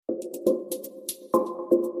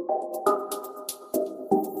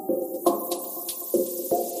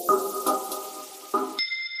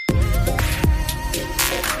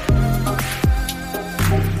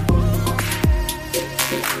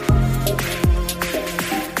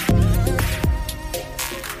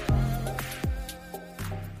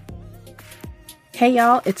Hey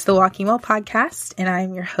y'all, it's the Walking Well podcast, and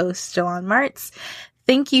I'm your host, Jalon Martz.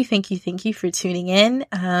 Thank you for tuning in.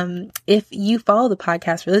 If you follow the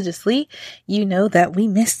podcast religiously, you know that we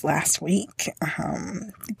missed last week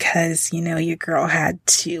because, your girl had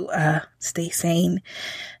to stay sane.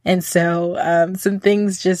 And so some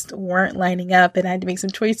things just weren't lining up, and I had to make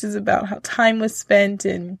some choices about how time was spent.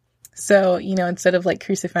 And so, instead of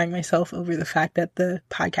crucifying myself over the fact that the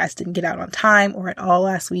podcast didn't get out on time or at all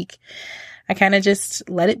last week, I kind of just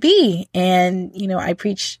let it be. And, I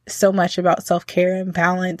preach so much about self-care and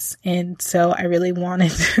balance. And so I really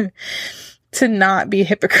wanted to not be a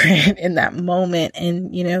hypocrite in that moment.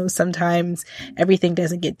 And, sometimes everything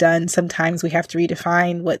doesn't get done. Sometimes we have to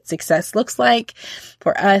redefine what success looks like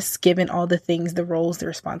for us, given all the things, the roles, the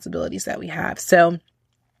responsibilities that we have. So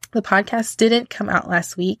the podcast didn't come out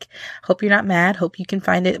last week. Hope you're not mad. Hope you can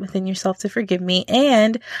find it within yourself to forgive me.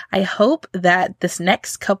 And I hope that these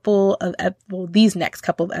next couple of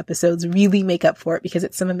episodes really make up for it, because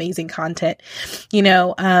it's some amazing content.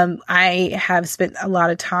 I have spent a lot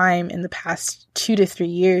of time in the past 2 to 3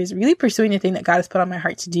 years really pursuing the thing that God has put on my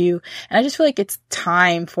heart to do. And I just feel like it's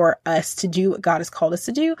time for us to do what God has called us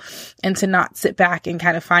to do, and to not sit back and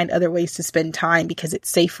kind of find other ways to spend time because it's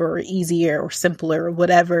safer or easier or simpler or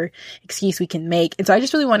whatever excuse we can make. And so I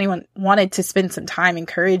just really wanted to spend some time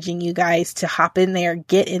encouraging you guys to hop in there,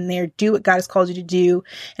 get in there, do what God has called you to do.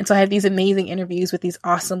 And so I have these amazing interviews with these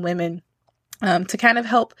awesome women to kind of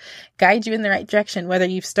help guide you in the right direction, whether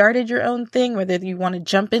you've started your own thing, whether you want to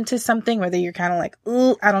jump into something, whether you're kind of like,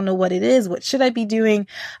 ooh, I don't know what it is. What should I be doing?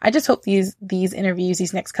 I just hope these interviews,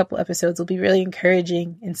 these next couple episodes will be really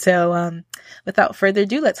encouraging. And so without further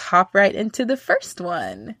ado, let's hop right into the first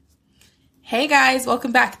one. Hey guys,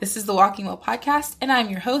 welcome back. This is the Walking Well podcast, and I'm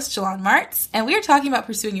your host, Jalon Martz, and we are talking about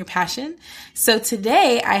pursuing your passion. So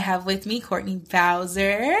today I have with me Courtney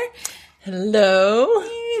Bowser. Hello.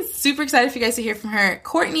 Super excited for you guys to hear from her.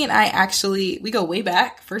 Courtney and I we go way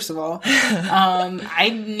back, first of all. I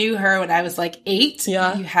knew her when I was 8.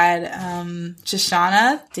 Yeah. You had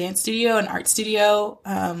Shoshana Dance Studio and Art Studio,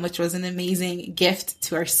 which was an amazing gift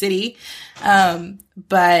to our city. So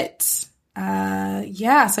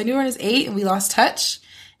I knew her when I was 8, and we lost touch.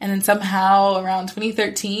 And then somehow around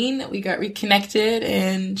 2013, we got reconnected,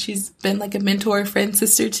 and she's been like a mentor, friend,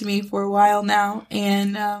 sister to me for a while now.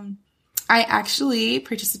 And I actually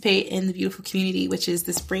participate in the Beautiful Community, which is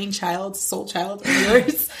this soul child of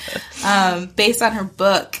yours, based on her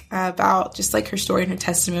book about just her story and her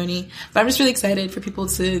testimony. But I'm just really excited for people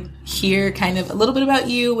to hear kind of a little bit about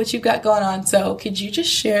you, what you've got going on. So could you just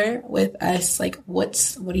share with us,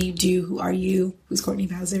 what do you do? Who are you? Who's Courtney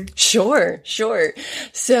Bowser? Sure.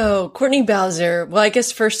 So Courtney Bowser, well, I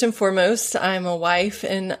guess first and foremost, I'm a wife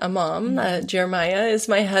and a mom. Jeremiah is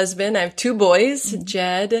my husband. I have 2 boys,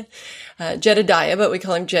 Jedediah, but we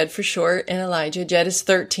call him Jed for short, and Elijah. Jed is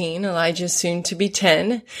 13. Elijah is soon to be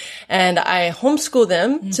 10. And I homeschool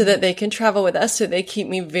them so that they can travel with us, so they keep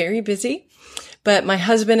me very busy. But my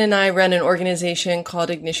husband and I run an organization called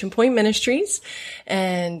Ignition Point Ministries.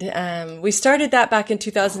 And we started that back in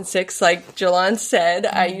 2006. Like Jalon said,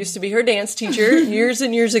 I used to be her dance teacher years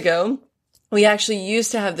and years ago. We actually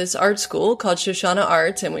used to have this art school called Shoshana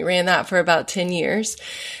Arts, and we ran that for about 10 years.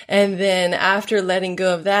 And then after letting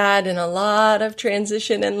go of that and a lot of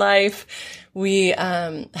transition in life, we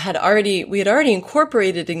had already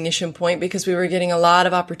incorporated Ignition Point because we were getting a lot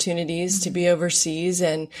of opportunities to be overseas,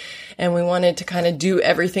 and we wanted to kind of do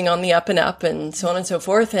everything on the up and up and so on and so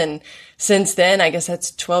forth. And since then, I guess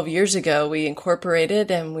that's 12 years ago, we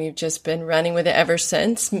incorporated, and we've just been running with it ever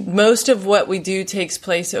since. Most of what we do takes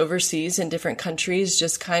place overseas in different countries,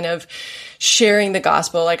 just kind of sharing the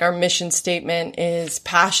gospel. Like our mission statement is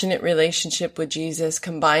passionate relationship with Jesus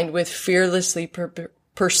combined with fearlessly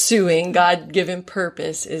pursuing God-given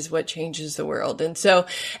purpose is what changes the world. And so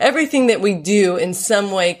everything that we do in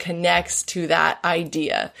some way connects to that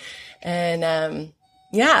idea. And,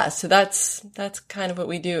 so that's kind of what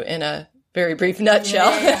we do in a very brief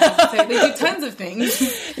nutshell. Yeah. So they do tons of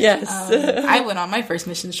things. Yes. I went on my first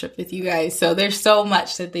mission trip with you guys. So there's so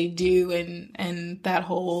much that they do, and that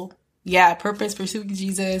whole, purpose, pursuing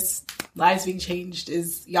Jesus, lives being changed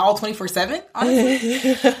is y'all 24/7,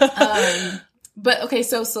 honestly. But okay,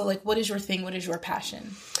 so what is your thing? What is your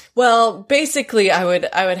passion? Well, basically, I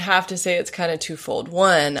would have to say it's kind of twofold.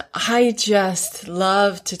 One, I just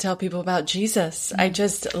love to tell people about Jesus. I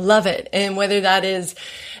just love it. And whether that is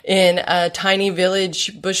in a tiny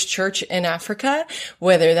village bush church in Africa,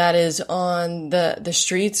 whether that is on the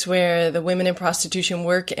streets where the women in prostitution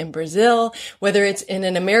work in Brazil, whether it's in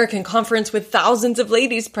an American conference with thousands of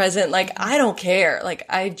ladies present, I don't care.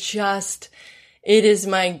 it is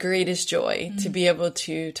my greatest joy to be able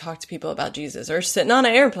to talk to people about Jesus, or sitting on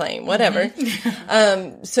an airplane, whatever.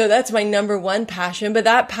 So that's my number one passion. But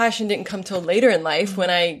that passion didn't come till later in life when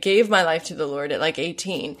I gave my life to the Lord at like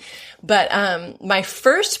 18. But my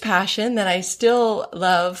first passion that I still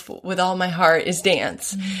love with all my heart is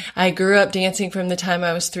dance. I grew up dancing from the time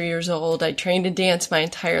I was 3 years old. I trained in dance my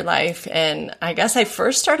entire life. And I guess I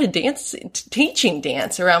first started teaching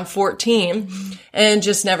dance around 14 and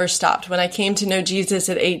just never stopped. When I came to know Jesus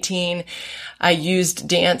at 18, I used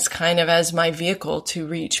dance kind of as my vehicle to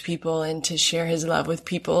reach people and to share his love with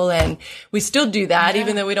people. And we still do that,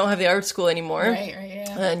 even though we don't have the art school anymore. Right,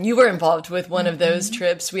 yeah. And you were involved with one of those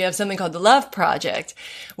trips. We have something called the Love Project,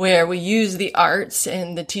 where we use the arts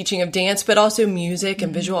and the teaching of dance, but also music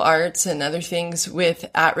and visual arts and other things with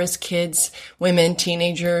at-risk kids, women,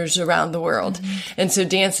 teenagers around the world. And so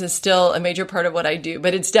dance is still a major part of what I do,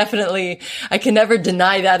 but it's definitely, I can never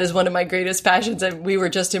deny that as one of my greatest passions. And we were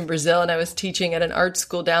just in Brazil and I was teaching at an art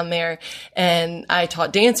school down there, and I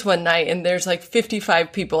taught dance one night, and there's like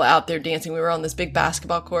 55 people out there dancing. We were on this big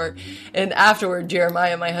basketball court, and afterward,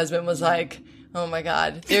 Jeremiah, my husband, was like, oh my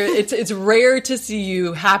God, it's rare to see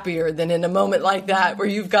you happier than in a moment like that, where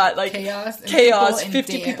you've got like chaos,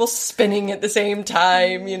 50 people spinning at the same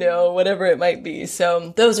time, you know, whatever it might be.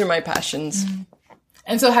 So those are my passions.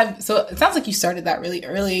 And so it sounds like you started that really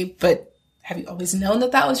early, but have you always known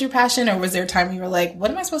that that was your passion, or was there a time you were like, what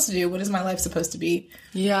am I supposed to do? What is my life supposed to be?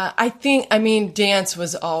 Yeah, dance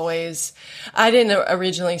was always, I didn't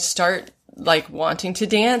originally start like wanting to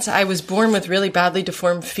dance. I was born with really badly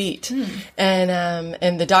deformed feet.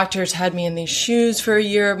 And the doctors had me in these shoes for a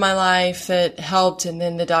year of my life that helped. And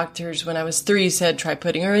then the doctors, when I was 3, said, try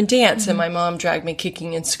putting her in dance. And my mom dragged me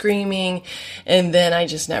kicking and screaming. And then I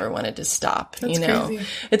just never wanted to stop. That's crazy.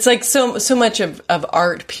 It's like so much of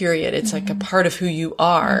art, period. It's like a part of who you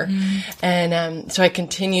are. And, so I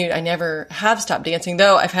continued. I never have stopped dancing,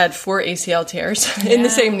 though I've had 4 ACL tears in the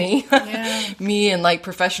same knee. Me and like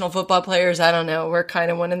professional football players, I don't know, we're kind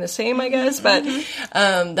of one and the same, I guess, but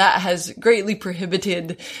that has greatly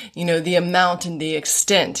prohibited, the amount and the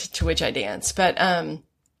extent to which I dance. But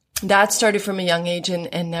that started from a young age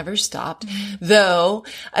and never stopped, though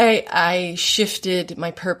I shifted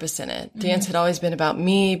my purpose in it. Dance had always been about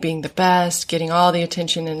me being the best, getting all the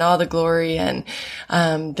attention and all the glory. And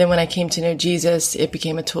then when I came to know Jesus, it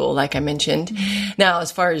became a tool, like I mentioned. Now,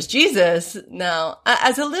 as far as Jesus,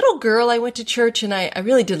 as a little girl, I went to church, and I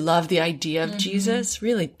really did love the idea of Jesus,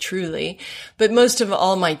 really, truly. But most of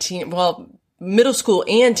all my middle school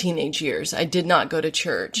and teenage years, I did not go to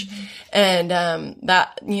church. And,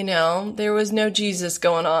 that, there was no Jesus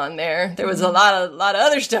going on there. There was a lot of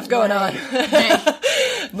other stuff going on,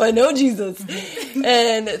 but no Jesus.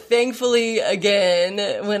 And thankfully,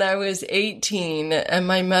 again, when I was 18, and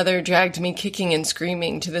my mother dragged me kicking and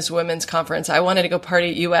screaming to this women's conference. I wanted to go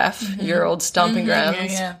party at UF, your old stomping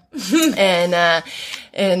grounds.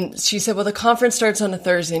 And she said, well, the conference starts on a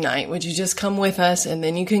Thursday night. Would you just come with us? And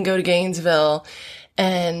then you can go to Gainesville.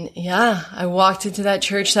 And I walked into that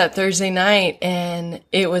church that Thursday night, and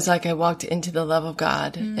it was like I walked into the love of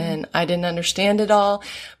God. And I didn't understand it all,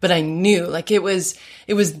 but I knew like it was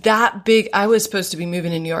that big. I was supposed to be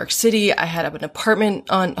moving to New York City. I had an apartment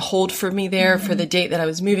on hold for me there for the date that I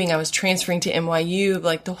was moving. I was transferring to NYU,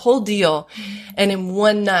 like the whole deal. And in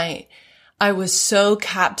one night, I was so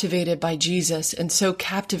captivated by Jesus and so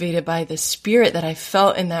captivated by the spirit that I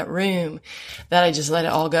felt in that room that I just let it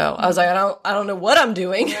all go. I was like, I don't know what I'm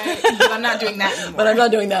doing. Right. But I'm not doing that anymore. But I'm not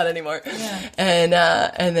doing that anymore. Yeah.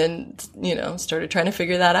 And then, started trying to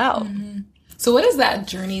figure that out. So what does that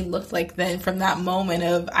journey look like then, from that moment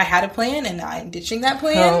of I had a plan and now I'm ditching that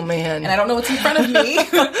plan? Oh man. And I don't know what's in front of me.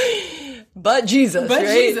 But Jesus, right?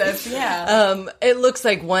 Jesus, yeah. It looks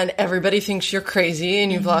like everybody thinks you're crazy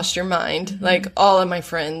and you've lost your mind. Like all of my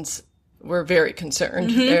friends were very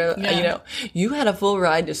concerned. You had a full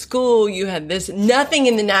ride to school. You had this. Nothing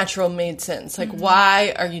in the natural made sense. Like,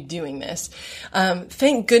 why are you doing this?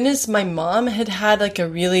 Thank goodness my mom had like a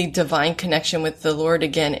really divine connection with the Lord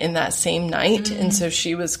again in that same night. And so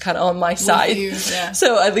she was kind of on my side.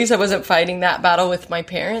 So at least I wasn't fighting that battle with my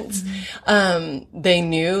parents. They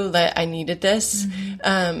knew that I needed this.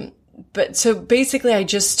 But so basically I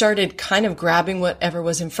just started kind of grabbing whatever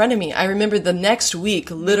was in front of me. I remember the next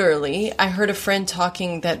week, literally, I heard a friend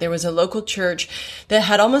talking that there was a local church that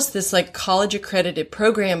had almost this like college accredited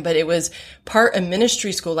program, but it was part a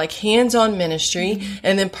ministry school, like hands-on ministry,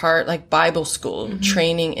 and then part like Bible school,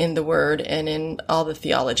 training in the word and in all the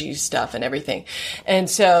theology stuff and everything. And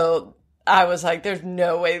so I was like, there's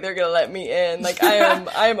no way they're going to let me in. Like, I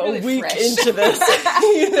am really a week fresh. Into this,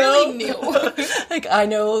 you know? Really new. Like, I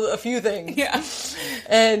know a few things. Yeah.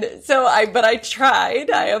 And so but I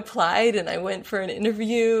tried, I applied, and I went for an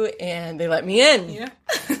interview, and they let me in. Yeah.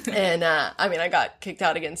 And, I mean, I got kicked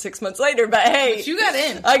out again 6 months later, but hey. But you got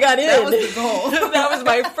in. I got in. That was the goal. That was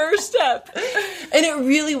my first step. And it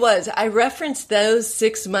really was. I referenced those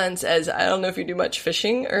 6 months as, I don't know if you do much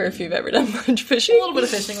fishing or if you've ever done much fishing. A little bit of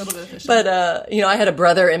fishing. But, you know, I had a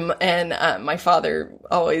brother and my father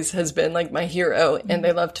always has been like my hero, and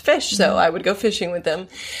they love to fish. So I would go fishing with them.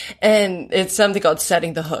 And it's something called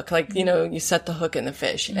setting the hook. Like, you know, you set the hook in the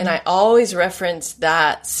fish. And I always reference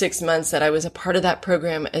that 6 months that I was a part of that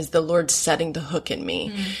program as the Lord setting the hook in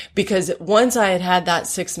me. Because once I had that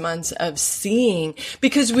 6 months of seeing,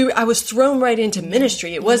 because I was thrown right into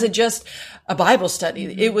ministry. It wasn't just a Bible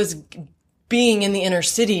study. It was being in the inner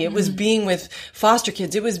city. It was being with foster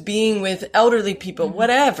kids. It was being with elderly people,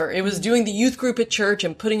 whatever. It was doing the youth group at church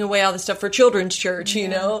and putting away all the stuff for children's church, you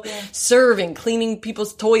know, serving, cleaning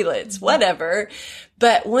people's toilets, whatever.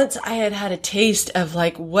 But once I had had a taste of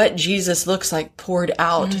like what Jesus looks like poured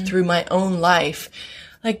out through my own life,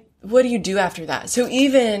 like, what do you do after that? So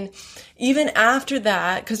even after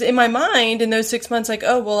that, because in my mind, in those 6 months, like,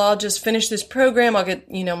 oh, well, I'll just finish this program. I'll get,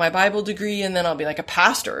 you know, my Bible degree, and then I'll be like a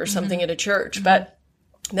pastor or something at a church. But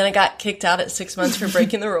then I got kicked out at 6 months for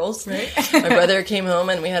breaking the rules. Right. My brother came home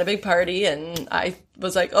and we had a big party, and I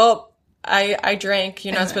was like, oh, I drank.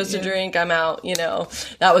 You're not supposed to drink. I'm out. You know,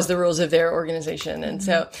 that was the rules of their organization. And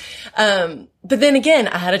so, but then again,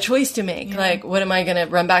 I had a choice to make. Like, what am I going to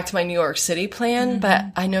run back to my New York City plan? But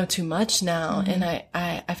I know too much now, and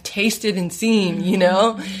I've tasted and seen, you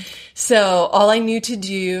know? So all I knew to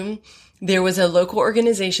do, there was a local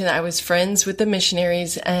organization. I was friends with the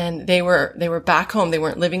missionaries, and they were back home. They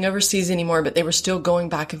weren't living overseas anymore, but they were still going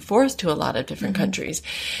back and forth to a lot of different countries.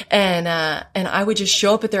 And I would just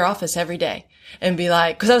show up at their office every day and be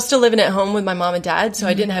like, cause I was still living at home with my mom and dad. So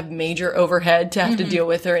I didn't have major overhead to have to deal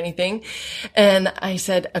with or anything. And I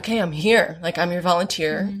said, okay, I'm here. Like, I'm your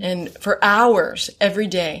volunteer. And for hours every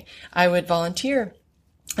day, I would volunteer.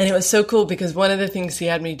 And it was so cool because one of the things he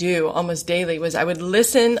had me do almost daily was I would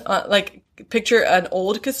listen, like, picture an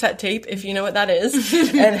old cassette tape, if you know what that is,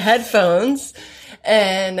 and headphones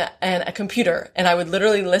and a computer. And I would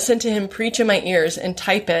literally listen to him preach in my ears and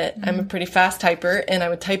type it. I'm a pretty fast typer, and I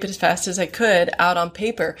would type it as fast as I could out on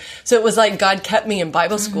paper. So it was like God kept me in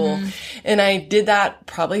Bible school. And I did that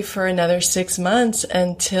probably for another 6 months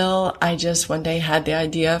until I just one day had the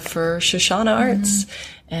idea for Shoshana Arts.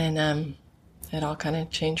 And, it all kind of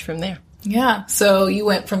changed from there. Yeah. So you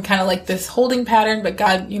went from kind of like this holding pattern, but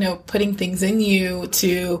God, you know, putting things in you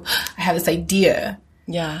to, I have this idea.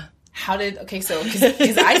 Yeah. So,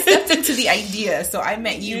 because I stepped into the idea. So I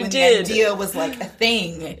met you when the idea was like a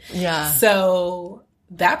thing. Yeah. So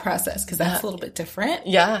that process, because that's a little bit different.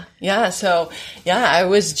 Yeah. Yeah. So, yeah, I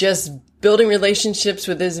was just building relationships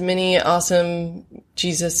with as many awesome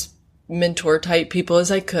Jesus mentor type people as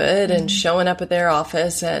I could and showing up at their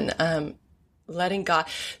office and, letting God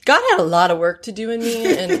had a lot of work to do in me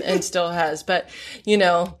and still has, but you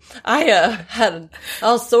know, I had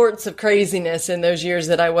all sorts of craziness in those years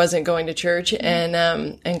that I wasn't going to church,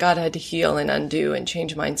 and God had to heal and undo and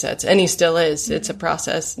change mindsets, and he still is. It's a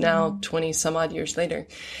process now, 20 some odd years later.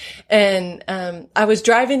 And I was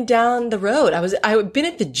driving down the road. I had been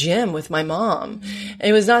at the gym with my mom.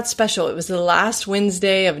 It was not special. It was the last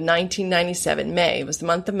Wednesday of 1997, May. It was the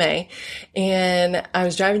month of May, and I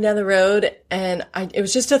was driving down the road. And it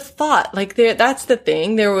was just a thought, like that's the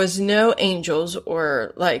thing. There was no angels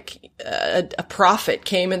or like a prophet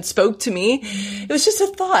came and spoke to me. It was just a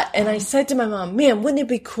thought. And I said to my mom, man, wouldn't it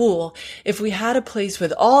be cool if we had a place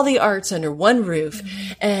with all the arts under one roof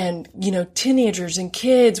and, you know, teenagers and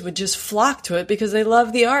kids would just flock to it because they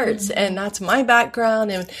love the arts. And that's my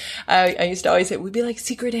background. And I used to always say, we'd be like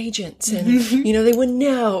secret agents and, you know, they wouldn't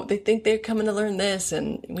know. They think they're coming to learn this,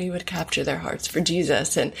 and we would capture their hearts for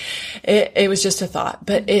Jesus. And it was just a thought,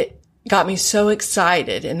 but it got me so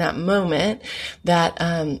excited in that moment that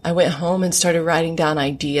I went home and started writing down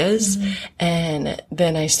ideas, and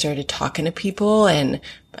then I started talking to people, and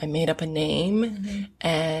I made up a name,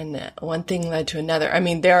 and one thing led to another. I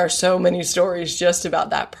mean, there are so many stories just about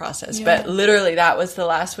that process, but literally that was the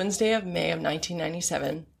last Wednesday of May of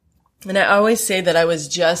 1997. And I always say that I was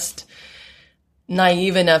just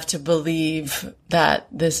naive enough to believe that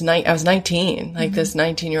I was 19, like this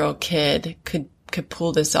 19-year-old kid could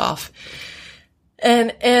pull this off.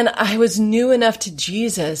 And I was new enough to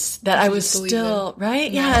Jesus that I was still,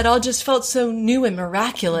 right? Yeah. It all just felt so new and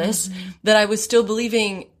miraculous that I was still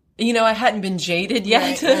believing I hadn't been jaded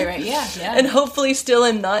yet. Right. Yeah. And hopefully still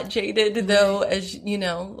am not jaded, though, as,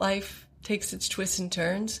 life takes its twists and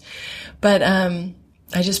turns. But,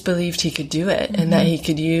 I just believed he could do it and that he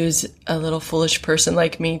could use a little foolish person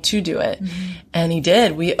like me to do it. And he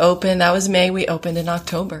did. That was May. We opened in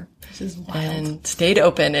October. This is wild. And stayed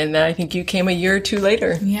open. And I think you came a year or two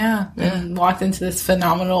later. Yeah. And walked into this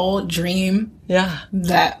phenomenal dream. Yeah.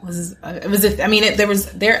 That was, I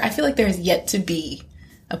feel like there has yet to be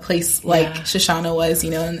a place like Shoshana was,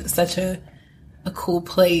 and such a cool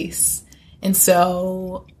place. And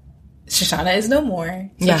so Shoshana is no more.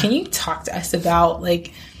 So can you talk to us about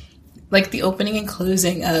like the opening and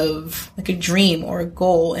closing of like a dream or a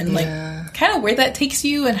goal and like kind of where that takes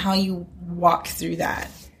you and how you walk through that?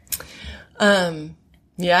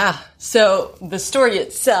 So the story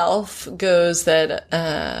itself goes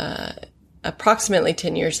that approximately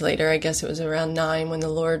 10 years later, I guess it was around 9, when the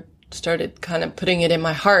Lord started kind of putting it in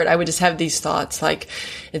my heart, I would just have these thoughts like,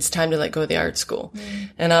 it's time to let go of the art school.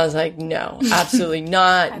 And I was like, no, absolutely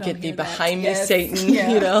not. Get thee behind me, Satan.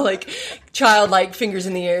 Like childlike fingers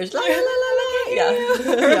in the ears. La, la, la, la.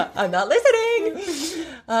 Yeah. I'm not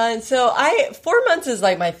listening. And so 4 months is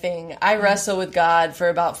like my thing. I wrestle with God for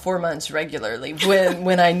about 4 months regularly.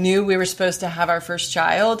 When I knew we were supposed to have our first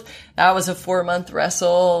child, that was a 4-month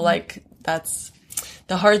wrestle. Like that's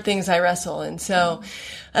the hard things I wrestle. And so,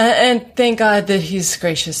 and thank God that he's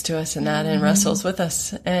gracious to us in that and wrestles with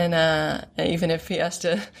us. And, even if he has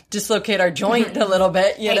to dislocate our joint a little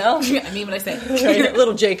bit, I mean what I say. Right,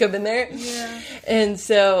 little Jacob in there. Yeah. And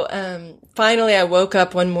so, finally I woke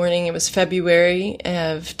up one morning, it was February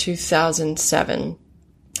of 2007.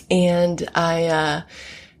 And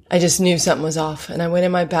I just knew something was off, and I went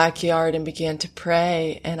in my backyard and began to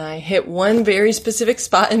pray, and I hit one very specific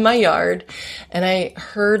spot in my yard, and I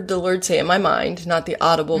heard the Lord say in my mind, not the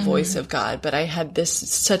audible voice of God, but I had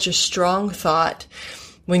such a strong thought.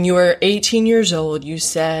 When you were 18 years old, you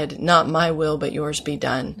said, not my will, but yours be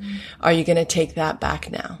done. Are you going to take that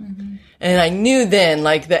back now? And I knew then,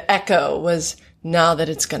 like the echo was, now that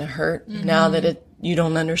it's going to hurt, now that you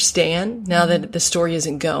don't understand, now that the story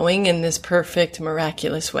isn't going in this perfect,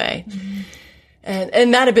 miraculous way.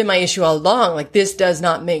 And that had been my issue all along. Like, this does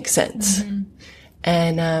not make sense.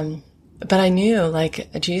 And, but I knew,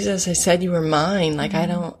 like, Jesus, I said you were mine. Like,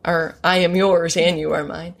 I am yours and you are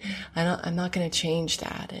mine. I'm not going to change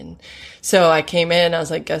that. And so I came in, I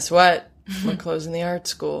was like, guess what? We're closing the art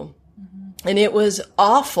school. And it was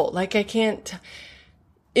awful. Like,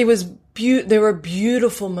 there were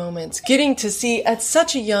beautiful moments getting to see at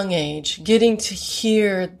such a young age, getting to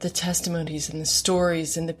hear the testimonies and the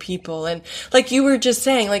stories and the people. And like you were just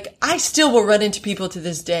saying, like, I still will run into people to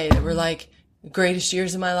this day that were like, the greatest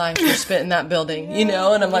years of my life were spent in that building, and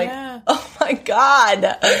I'm like, oh my God.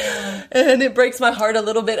 And it breaks my heart a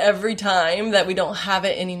little bit every time that we don't have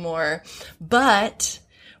it anymore. But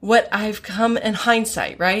what I've come in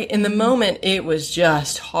hindsight, right? In the moment, it was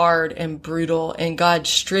just hard and brutal, and God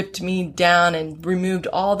stripped me down and removed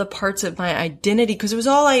all the parts of my identity because it was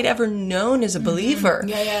all I'd ever known as a believer.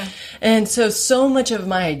 And so much of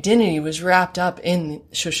my identity was wrapped up in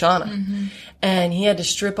Shoshana. And he had to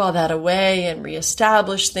strip all that away and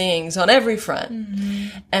reestablish things on every front.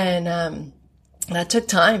 And, that took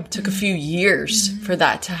time, took a few years for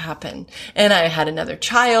that to happen. And I had another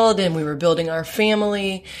child and we were building our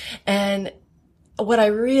family. And what I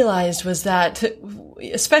realized was that,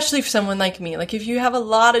 especially for someone like me, like if you have a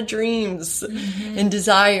lot of dreams and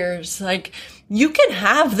desires, like you can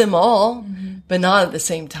have them all, but not at the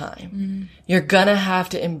same time. You're gonna have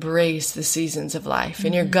to embrace the seasons of life,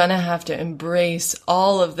 and you're gonna have to embrace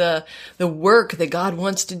all of the work that God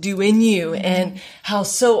wants to do in you, and how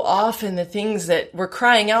so often the things that we're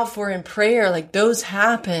crying out for in prayer, like those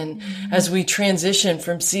happen as we transition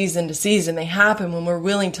from season to season. They happen when we're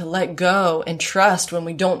willing to let go and trust when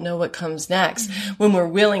we don't know what comes next, when we're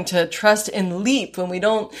willing to trust and leap when we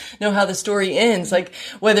don't know how the story ends. Like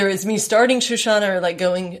whether it's me starting Shoshana or like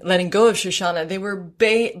letting go of Shoshana, they were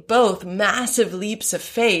both massive leaps of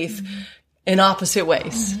faith in opposite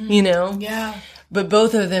ways, but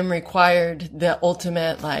both of them required the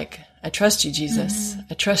ultimate, like, I trust you, Jesus.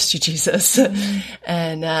 I trust you, Jesus.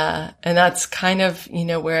 And that's kind of,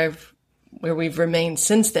 where we've remained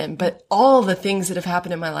since then. But all the things that have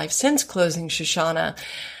happened in my life since closing Shoshana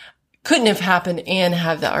couldn't have happened and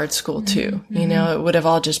have the art school too. It would have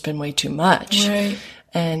all just been way too much. Right.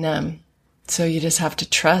 And, so you just have to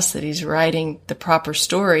trust that he's writing the proper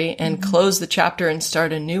story and close the chapter and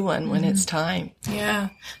start a new one when it's time. Yeah,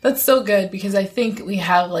 that's so good, because I think we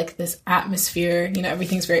have like this atmosphere,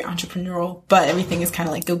 everything's very entrepreneurial, but everything is kind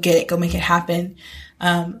of like, go get it, go make it happen.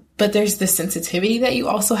 But there's the sensitivity that you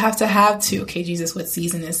also have to, okay, Jesus, what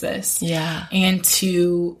season is this? Yeah. And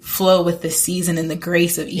to flow with the season and the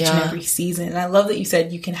grace of each and every season. And I love that you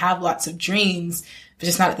said you can have lots of dreams, but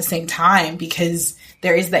just not at the same time, because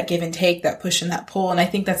there is that give and take, that push and that pull. And I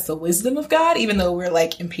think that's the wisdom of God, even though we're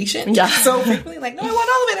like impatient. Yeah. So frequently like, no, I want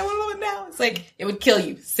all of it. I want all of it now. It's like, it would kill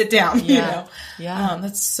you. Sit down, you know? Yeah.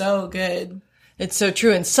 That's so good. It's so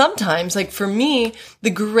true. And sometimes, like for me, the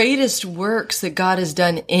greatest works that God has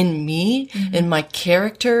done in me, in my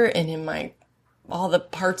character and in my, all the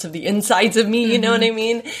parts of the insides of me, you know what I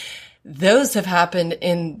mean? Those have happened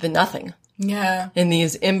in the nothing. Yeah. In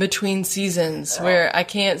these in-between seasons where I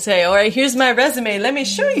can't say, all right, here's my resume. Let me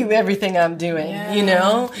show you everything I'm doing, you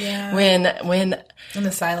know? Yeah. When In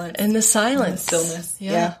the silence. In the silence. In the stillness.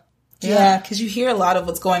 Yeah. Yeah, because you hear a lot of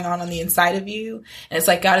what's going on the inside of you. And it's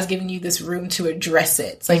like God has given you this room to address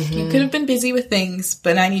it. It's like you could have been busy with things,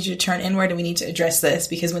 but I need you to turn inward and we need to address this,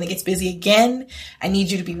 because when it gets busy again, I need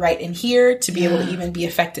you to be right in here to be able to even be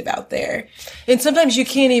effective out there. And sometimes you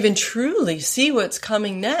can't even truly see what's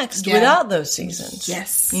coming next without those seasons.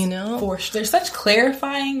 Yes. You know? For sure. There's such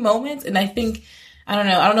clarifying moments. And I think, I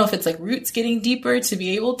don't know if it's like roots getting deeper to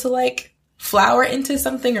be able to like flower into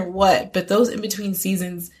something or what, but those in between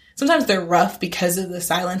seasons, sometimes they're rough because of the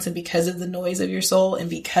silence and because of the noise of your soul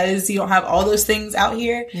and because you don't have all those things out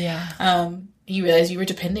here. Yeah. You realize you were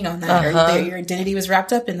depending on that, or your identity was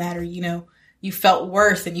wrapped up in that, or, you know, you felt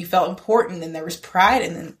worth and you felt important and there was pride.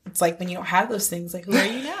 And then it's like, when you don't have those things, like, who are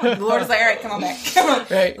you now? The Lord is like, all right, come on back. Come on.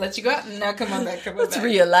 Right. Let you go out and now come on back. Let's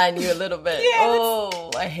realign you a little bit.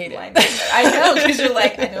 I hate it. I know, because you're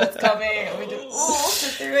like, I know it's coming. And we just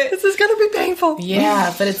sit through it. This is going to be painful.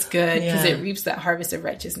 Yeah, but it's good because it reaps that harvest of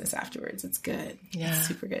righteousness afterwards. It's good. Yeah. It's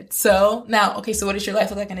super good. So now, okay, so what does your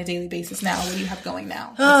life look like on a daily basis now? What do you have going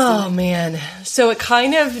now? Oh, man. So it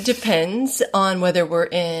kind of depends on whether we're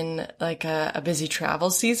in like a busy travel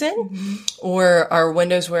season or our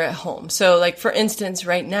windows were at home. So like, for instance,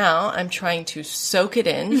 right now I'm trying to soak it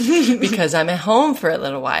in because I'm at home for a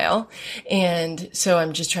little while. And so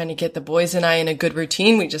I'm just trying to get the boys and I in a good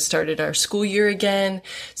routine. We just started our school year again.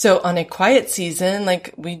 So on a quiet season,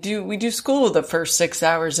 like we do school the first 6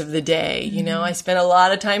 hours of the day. You know, I spend a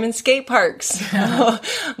lot of time in skate parks.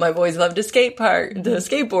 My boys love to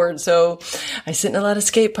skateboard. So I sit in a lot of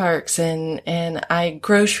skate parks and I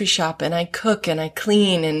grocery shop and I cook and I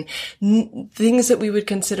clean and things that we would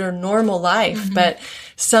consider normal life. But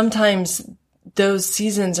sometimes those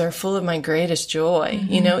seasons are full of my greatest joy,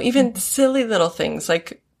 you know, even silly little things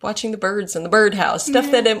like watching the birds in the birdhouse, stuff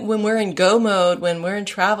that when we're in go mode, when we're in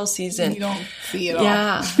travel season, you don't see it all.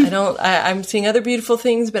 Yeah. I'm seeing other beautiful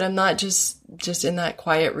things, but I'm not just in that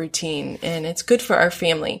quiet routine, and it's good for our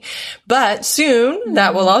family. But soon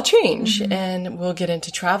that will all change and we'll get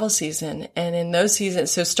into travel season. And in those seasons,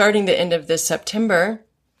 so starting the end of this September,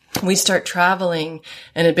 we start traveling,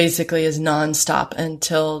 and it basically is nonstop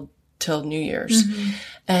until New Year's.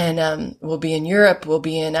 And we'll be in Europe, we'll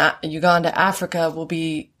be in Uganda, Africa, we'll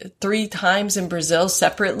be 3 times in Brazil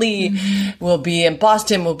separately, we'll be in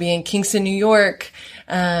Boston, we'll be in Kingston, New York.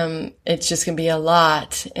 It's just going to be a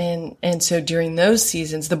lot. And so during those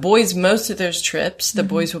seasons, the boys, most of those trips, the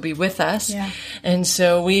boys will be with us. Yeah. And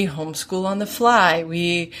so we homeschool on the fly.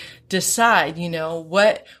 We decide, you know,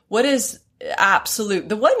 what is absolute.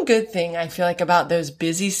 The one good thing I feel like about those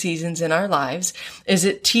busy seasons in our lives is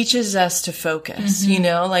it teaches us to focus, you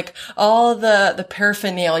know, like all the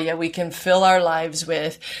paraphernalia we can fill our lives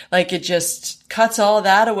with, like it just cuts all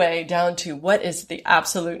that away down to what is the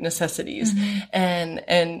absolute necessities.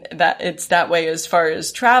 And that it's that way as far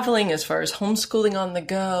as traveling, as far as homeschooling on the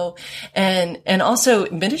go, and also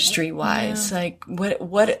ministry wise, like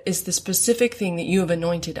what is the specific thing that you have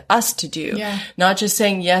anointed us to do? Not just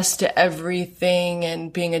saying yes to everything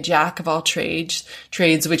and being a jack of all trades,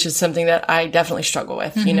 which is something that I definitely struggle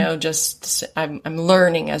with, you know, just I'm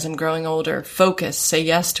learning as I'm growing older, focus, say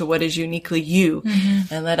yes to what is uniquely you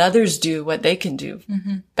and let others do what they can do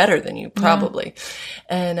better than you probably.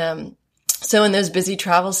 And, so in those busy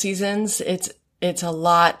travel seasons, it's a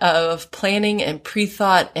lot of planning and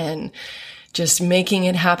pre-thought and just making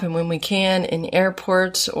it happen when we can in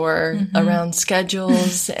airports or around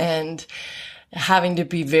schedules and having to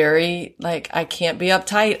be very, like, I can't be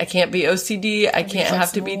uptight. I can't be OCD. I can't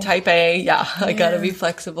have to be type A. Yeah. I gotta be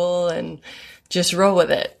flexible and just roll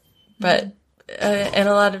with it. But, and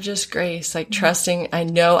a lot of just grace, like trusting. I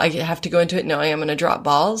know I have to go into it knowing I'm going to drop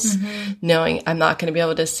balls, knowing I'm not going to be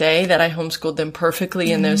able to say that I homeschooled them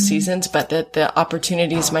perfectly in those seasons, but that the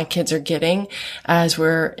opportunities my kids are getting as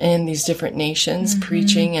we're in these different nations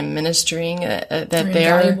preaching and ministering, that they're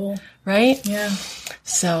valuable. Right. Yeah.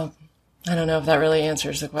 So I don't know if that really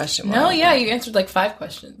answers the question. No, yeah, you answered like 5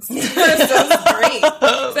 questions. So that's great.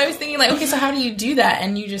 So I was thinking like, okay, so how do you do that?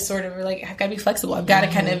 And you just sort of were like, I've got to be flexible. I've got to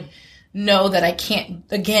kind of know that I can't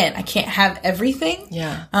have everything.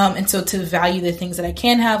 Yeah. And so to value the things that I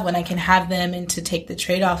can have when I can have them, and to take the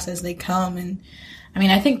trade-offs as they come. And I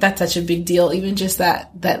mean, I think that's such a big deal. Even just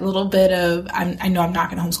that little bit of, I know I'm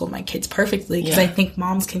not going to homeschool my kids perfectly, because I think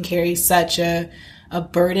moms can carry such a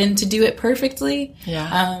burden to do it perfectly.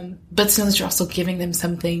 Yeah. But so that you're also giving them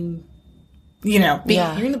something, you're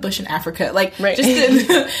in the bush in Africa, like right.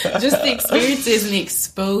 just the experiences and the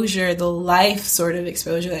exposure, the life sort of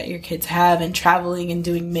exposure that your kids have, and traveling and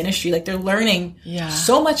doing ministry. Like, they're learning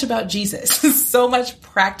so much about Jesus, so much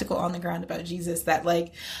practical on the ground about Jesus, that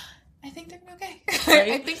like, I think they're going to be okay.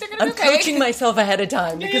 Right? I think they're going to be okay. I'm coaching myself ahead of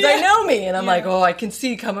time because I know me. And I'm like, I can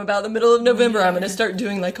see come about the middle of November, I'm going to start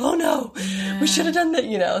doing like, oh no, we should have done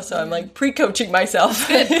that, So I'm like pre-coaching myself.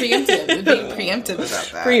 Good, preemptive. Being preemptive about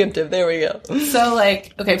that. Preemptive, there we go. So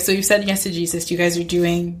like, okay, so you said yes to Jesus. You guys are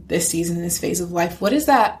doing this season, this phase of life. What does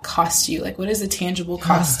that cost you? Like, what is the tangible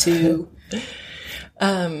cost to?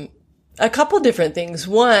 A couple different things.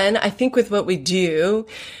 One, I think with what we do,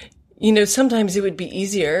 sometimes it would be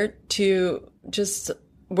easier to just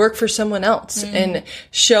work for someone else and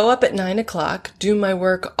show up at 9:00, do my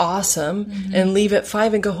work awesome, and leave at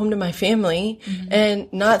 5 and go home to my family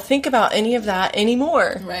and not think about any of that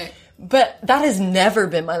anymore. Right. But that has never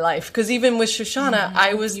been my life, because even with Shoshana,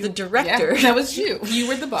 I was the director. Yeah, that was you. You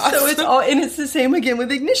were the boss. So it's the same again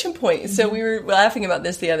with Ignition Point. So we were laughing about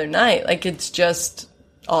this the other night. Like, it's just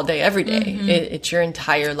all day, every day. It's your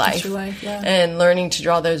entire life. It's your life, yeah. And learning to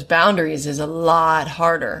draw those boundaries is a lot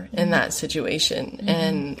harder in that situation.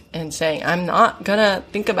 And saying, I'm not gonna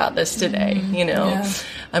think about this today, Yeah.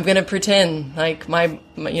 I'm gonna pretend like my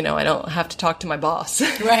I don't have to talk to my boss.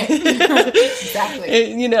 Right.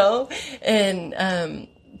 Exactly. And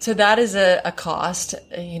so that is a cost.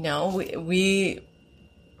 We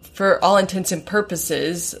for all intents and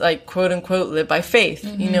purposes, like, quote unquote, live by faith.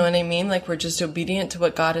 You know what I mean? Like, we're just obedient to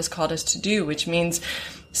what God has called us to do, which means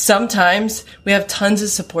sometimes we have tons of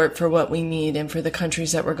support for what we need and for the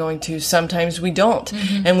countries that we're going to. Sometimes we don't.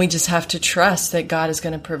 And we just have to trust that God is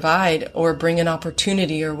going to provide or bring an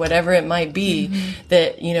opportunity or whatever it might be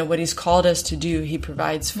that, what he's called us to do, he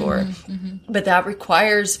provides for. But that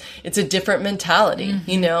requires, it's a different mentality.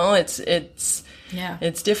 It's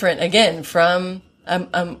different, again, from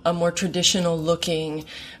a more traditional looking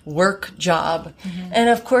work job. And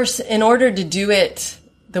of course, in order to do it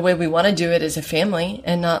the way we want to do it as a family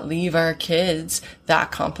and not leave our kids,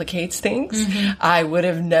 that complicates things. I would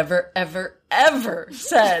have never, ever, ever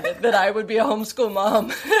said that I would be a homeschool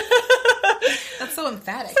mom. That's so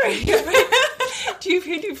emphatic. Do you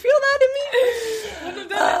feel that in me?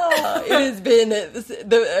 It has been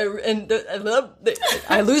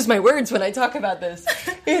I lose my words when I talk about this.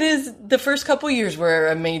 It is the first couple years were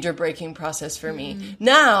a major breaking process for me.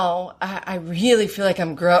 Now I really feel like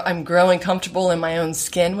I'm growing comfortable in my own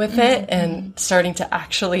skin with it and starting to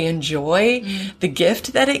actually enjoy the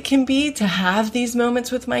gift that it can be to have these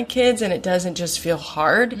moments with my kids, and it doesn't just feel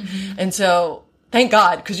hard. And so, thank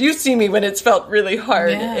God, because you see me when it's felt really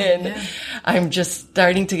hard. I'm just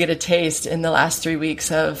starting to get a taste in the last 3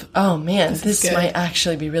 weeks of, oh man, this might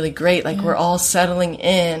actually be really great. Like, we're all settling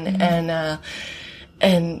in,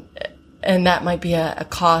 and that might be a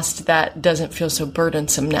cost that doesn't feel so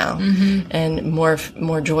burdensome now, and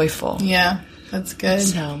more joyful. Yeah, that's good.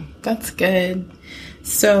 So that's good.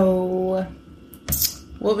 So,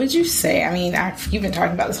 what would you say? I mean, you've been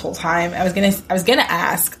talking about this whole time. I was gonna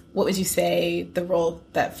ask, what would you say the role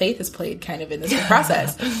that faith has played kind of in this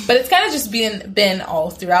process? But it's kind of just been all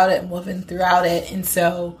throughout it and woven throughout it. And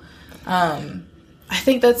so I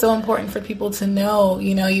think that's so important for people to know.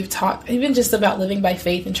 You've talked even just about living by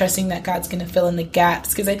faith and trusting that God's going to fill in the gaps.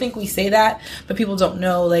 Because I think we say that, but people don't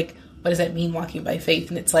know, like, what does that mean, walking by faith?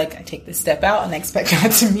 And it's like, I take this step out and I expect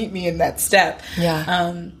God to meet me in that step. Yeah.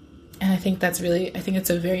 And I think it's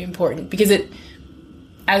so very important, because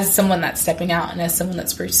as someone that's stepping out and as someone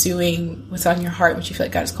that's pursuing what's on your heart, what you feel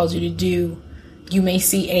like God has called you to do, you may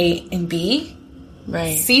see A and B.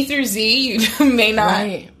 Right. C through Z, you may not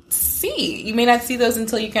see. You may not see those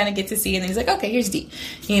until you kind of get to C, and then he's like, okay, here's D.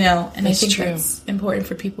 And I think that's important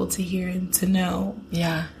for people to hear and to know.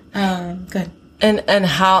 Yeah. Good. And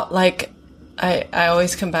how, like, I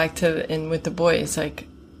always come back to, and with the boys, like,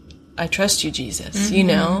 I trust you, Jesus,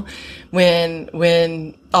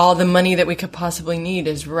 when all the money that we could possibly need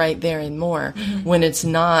is right there and more, when it's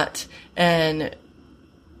not, and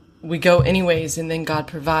we go anyways, and then God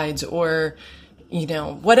provides, or,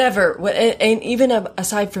 whatever, and even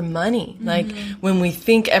aside from money, like when we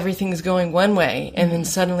think everything's going one way and then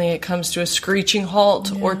suddenly it comes to a screeching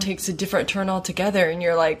halt or takes a different turn altogether, and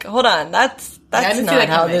you're like, hold on, that's not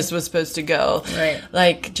how this was supposed to go. Right.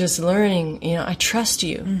 Like just learning, I trust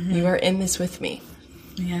you. You are in this with me.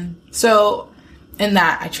 Man. So in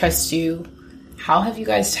that, I trust you. How have you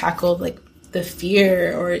guys tackled like the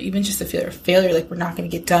fear, or even just the fear of failure? Like, we're not going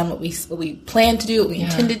to get done what we planned to do, what we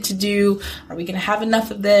intended to do. Are we going to have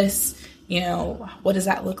enough of this? What does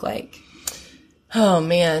that look like? Oh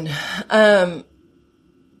man.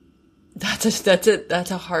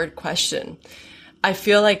 That's a hard question. I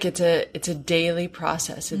feel like it's a daily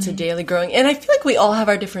process. It's a daily growing. And I feel like we all have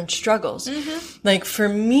our different struggles. Like for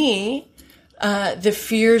me, the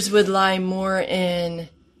fears would lie more in,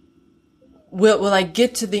 will I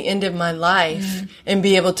get to the end of my life and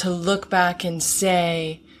be able to look back and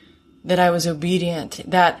say that I was obedient,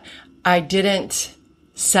 that I didn't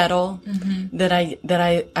settle, that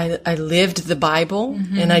I lived the Bible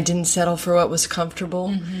and I didn't settle for what was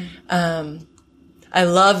comfortable. I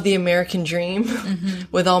love the American dream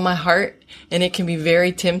with all my heart, and it can be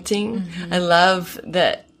very tempting. I love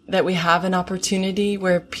that we have an opportunity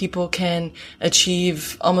where people can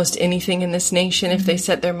achieve almost anything in this nation if they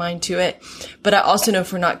set their mind to it. But I also know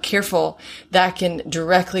if we're not careful, that can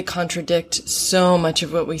directly contradict so much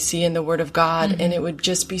of what we see in the Word of God. And it would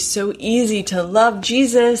just be so easy to love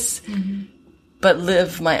Jesus, but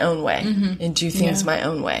live my own way and do things my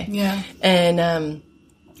own way. Yeah. And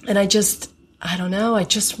I don't know. I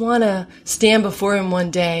just want to stand before him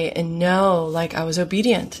one day and know, like, I was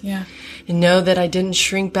obedient. Yeah. And know that I didn't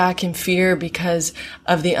shrink back in fear because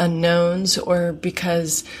of the unknowns or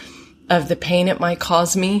because of the pain it might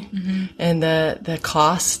cause me and the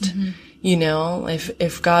cost.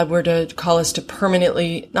 If God were to call us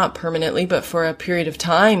to not permanently, but for a period of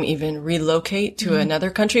time, even relocate to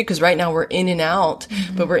another country. Cause right now we're in and out,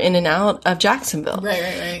 but we're in and out of Jacksonville.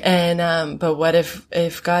 Right. And, but what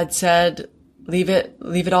if God said, leave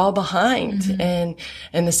it all behind, and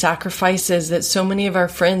the sacrifices that so many of our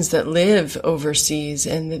friends that live overseas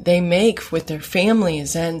and that they make with their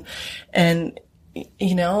families, and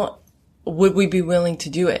would we be willing to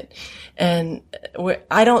do it? And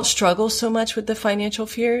I don't struggle so much with the financial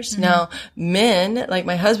fears. Now, men, like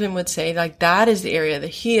my husband would say, like that is the area that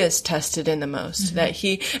he is tested in the most,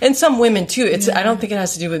 and some women too. I don't think it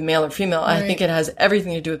has to do with male or female. Right. I think it has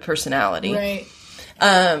everything to do with personality. Right.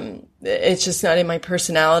 It's just not in my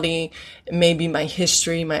personality, maybe my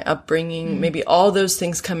history, my upbringing, maybe all those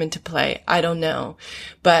things come into play. I don't know.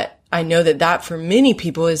 But I know that for many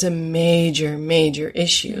people is a major, major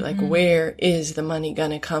issue. Like, where is the money going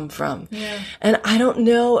to come from? Yeah. And I don't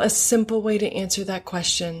know a simple way to answer that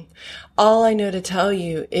question. All I know to tell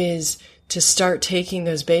you is to start taking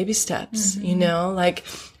those baby steps, like,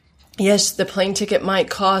 yes, the plane ticket might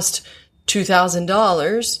cost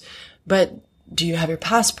 $2,000, but do you have your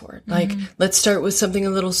passport? Like, let's start with something a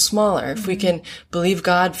little smaller. If we can believe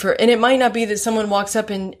God and it might not be that someone walks up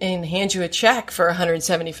and hands you a check for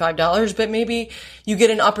 $175, but maybe you get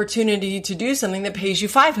an opportunity to do something that pays you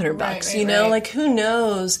 $500, right. Like, who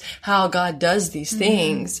knows how God does these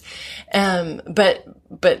things.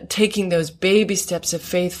 But taking those baby steps of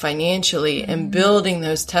faith financially and building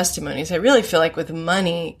those testimonies, I really feel like with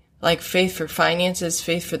money, like faith for finances,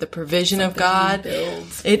 faith for the provision of God.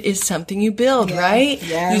 It is something you build, right?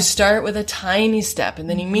 Yeah. You start with a tiny step, and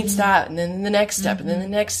then he meets that, and then the next step, and then the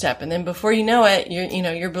next step. And then before you know it,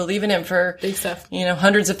 you're believing him for big stuff.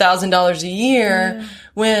 Hundreds of $1,000s a year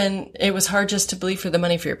when it was hard just to believe for the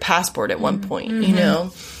money for your passport at one point,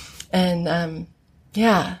 And,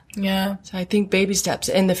 yeah. So I think baby steps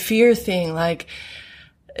and the fear thing, like,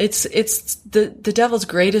 it's the devil's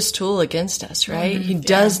greatest tool against us, right? He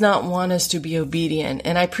does not want us to be obedient.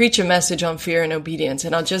 And I preach a message on fear and obedience.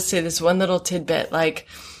 And I'll just say this one little tidbit, like,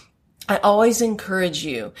 I always encourage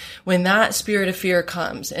you when that spirit of fear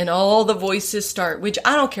comes and all the voices start, which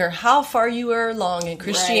I don't care how far you are along in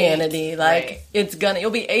Christianity,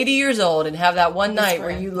 you'll be 80 years old and have that one night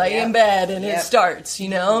where you lay in bed and it starts,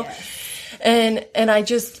 And I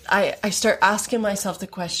start asking myself the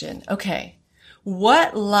question, okay,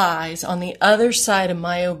 what lies on the other side of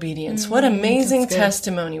my obedience? What amazing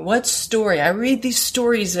testimony. What story. I read these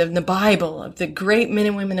stories in the Bible of the great men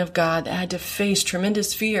and women of God that had to face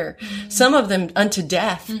tremendous fear. Some of them unto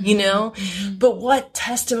death, But what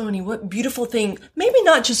testimony, what beautiful thing, maybe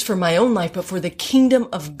not just for my own life, but for the kingdom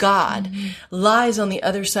of God lies on the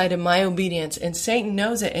other side of my obedience. And Satan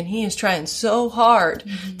knows it, and he is trying so hard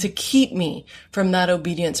to keep me from that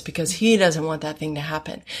obedience because he doesn't want that thing to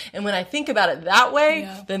happen. And when I think about it that way,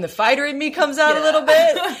 then the fighter in me comes out a little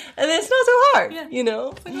bit, and then it's not so hard, you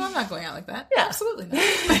know? It's like, well, I'm not going out like that. Yeah. Absolutely not.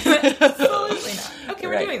 Absolutely not. Okay,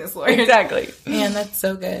 we're doing this, Lord. Exactly. Man, that's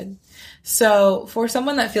so good. So for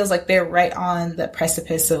someone that feels like they're right on the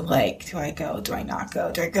precipice of like, do I go? Do I not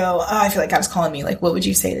go? Do I go? Oh, I feel like God's calling me. Like, what would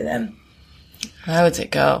you say to them? I would say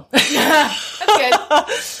go. That's good.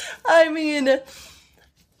 I mean,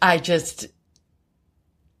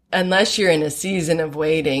 unless you're in a season of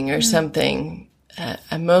waiting or something,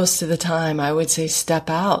 most of the time I would say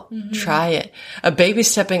step out, try it. A baby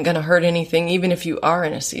step ain't going to hurt anything, even if you are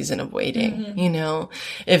in a season of waiting, you know.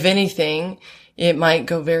 If anything, it might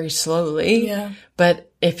go very slowly,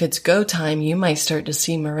 but if it's go time, you might start to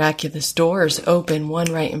see miraculous doors open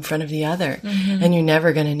one right in front of the other. And you're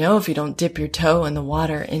never going to know if you don't dip your toe in the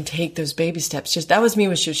water and take those baby steps. That was me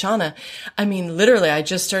with Shoshana. I mean, literally, I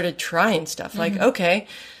just started trying stuff like, okay,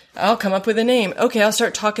 I'll come up with a name. Okay, I'll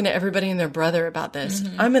start talking to everybody and their brother about this.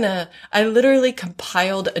 I literally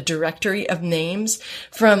compiled a directory of names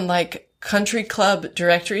from like country club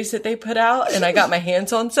directories that they put out, and I got my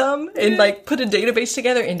hands on some and like put a database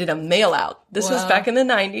together and did a mail out. This was back in the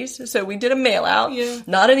 90s. So we did a mail out,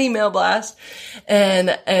 not an email blast,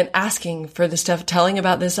 and asking for the stuff, telling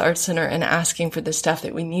about this art center and asking for the stuff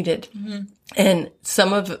that we needed. And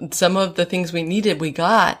some of the things we needed, we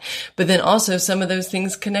got, but then also some of those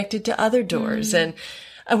things connected to other doors. And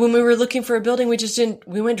when we were looking for a building,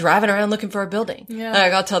 we went driving around looking for a building.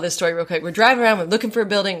 I'll tell this story real quick. We're driving around, we're looking for a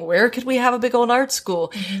building. Where could we have a big old art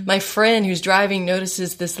school? My friend who's driving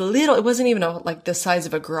notices this little, it wasn't even like the size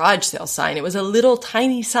of a garage sale sign. It was a little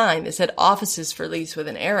tiny sign that said offices for lease with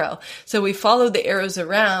an arrow. So we followed the arrows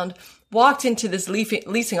around, walked into this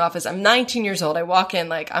leasing office. I'm 19 years old. I walk in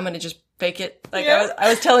like, I'm going to just fake it. Like I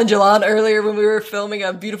was telling Jalon earlier when we were filming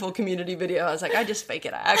a beautiful community video, I was like, I just fake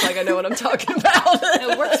it. I act like I know what I'm talking about.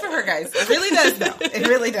 It works for her, guys. It really does, though. It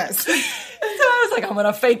really does. So I was like, I'm going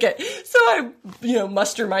to fake it. So I,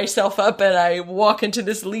 muster myself up and I walk into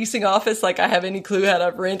this leasing office like I have any clue how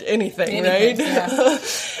to rent anything, right? Yeah.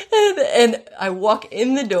 and I walk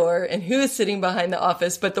in the door, and who is sitting behind the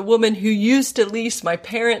office but the woman who used to lease my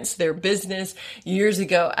parents their business years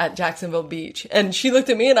ago at Jacksonville Beach. And she looked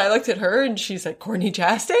at me and I looked at her, and she said, Courtney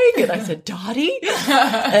Chastain? And I said, Dottie?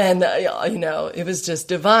 And, it was just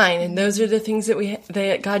divine. And those are the things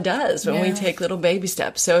that God does when we take little baby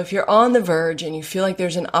steps. So if you're on the verge and you feel like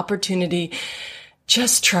there's an opportunity,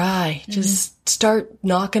 just try. Just start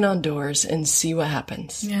knocking on doors and see what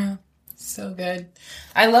happens. Yeah. So good.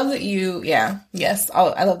 I love that you, yes.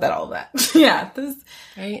 I love that, all of that.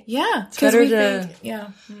 Right? Yeah. It's better to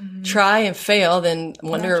try and fail than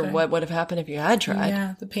wonder what would have happened if you had tried.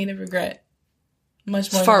 Yeah. The pain of regret.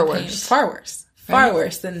 Much more. Far worse. Far worse. Right? Far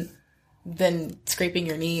worse than scraping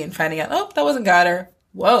your knee and finding out, oh, that wasn't God, or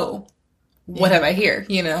whoa, what have I here?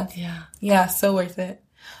 Yeah. Yeah. So worth it.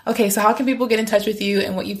 Okay. So how can people get in touch with you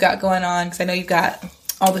and what you've got going on? Because I know you've got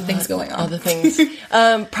all the things going on. All the things.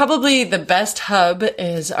 Probably the best hub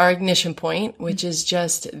is our Ignition Point, which is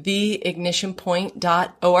just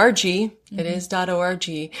theignitionpoint.org. It is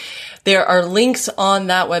 .org. There are links on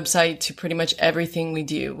that website to pretty much everything we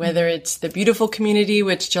do, whether it's the beautiful community,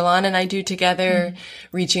 which Jalon and I do together,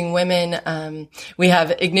 reaching women. We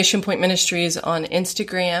have Ignition Point Ministries on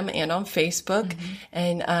Instagram and on Facebook.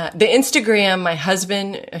 And the Instagram, my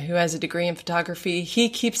husband, who has a degree in photography, he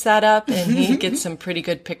keeps that up and he gets some pretty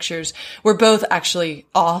good pictures. We're both actually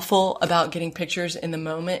awful about getting pictures in the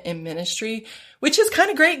moment in ministry, which is kind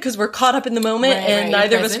of great because we're caught up in the moment and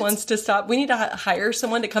neither of us wants to stop. We need to hire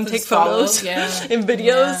someone to come take photos and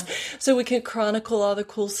videos so we can chronicle all the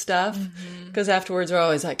cool stuff. Because afterwards we're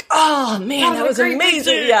always like, oh man, that was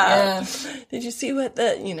amazing. Yeah. Did you see what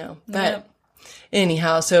but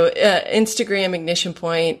anyhow, so Instagram, Ignition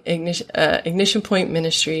Point, Ignition Point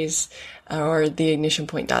Ministries, or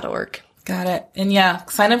theignitionpoint.org. Got it. And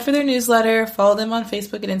sign up for their newsletter, follow them on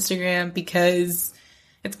Facebook and Instagram because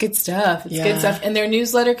it's good stuff. It's good stuff. And their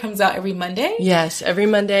newsletter comes out every Monday? Yes, every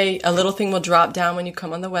Monday. A little thing will drop down when you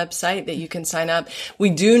come on the website that you can sign up.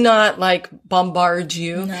 We do not bombard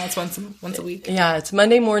you. No, it's once a week. Yeah, it's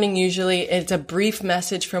Monday morning usually. It's a brief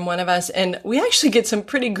message from one of us. And we actually get some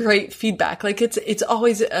pretty great feedback. It's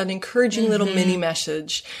always an encouraging little mini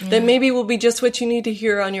message that maybe will be just what you need to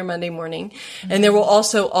hear on your Monday morning. And there will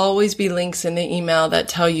also always be links in the email that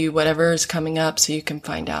tell you whatever is coming up so you can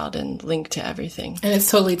find out and link to everything. And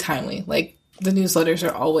it's totally timely. The newsletters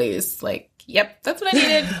are always Yep, that's what I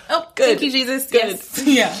needed. Oh, Good. Thank you, Jesus. Good. Yes.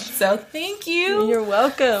 Yeah. So thank you. You're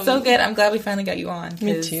welcome. So good. I'm glad we finally got you on.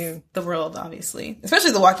 Me too. The world, obviously,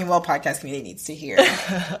 especially the Walking Well podcast community, needs to hear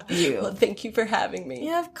you. Well, thank you for having me.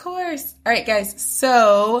 Yeah, of course. All right, guys.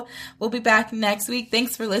 So we'll be back next week.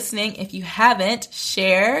 Thanks for listening. If you haven't,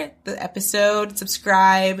 share the episode,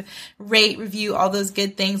 subscribe, rate, review, all those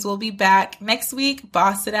good things. We'll be back next week.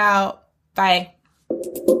 Boss it out. Bye.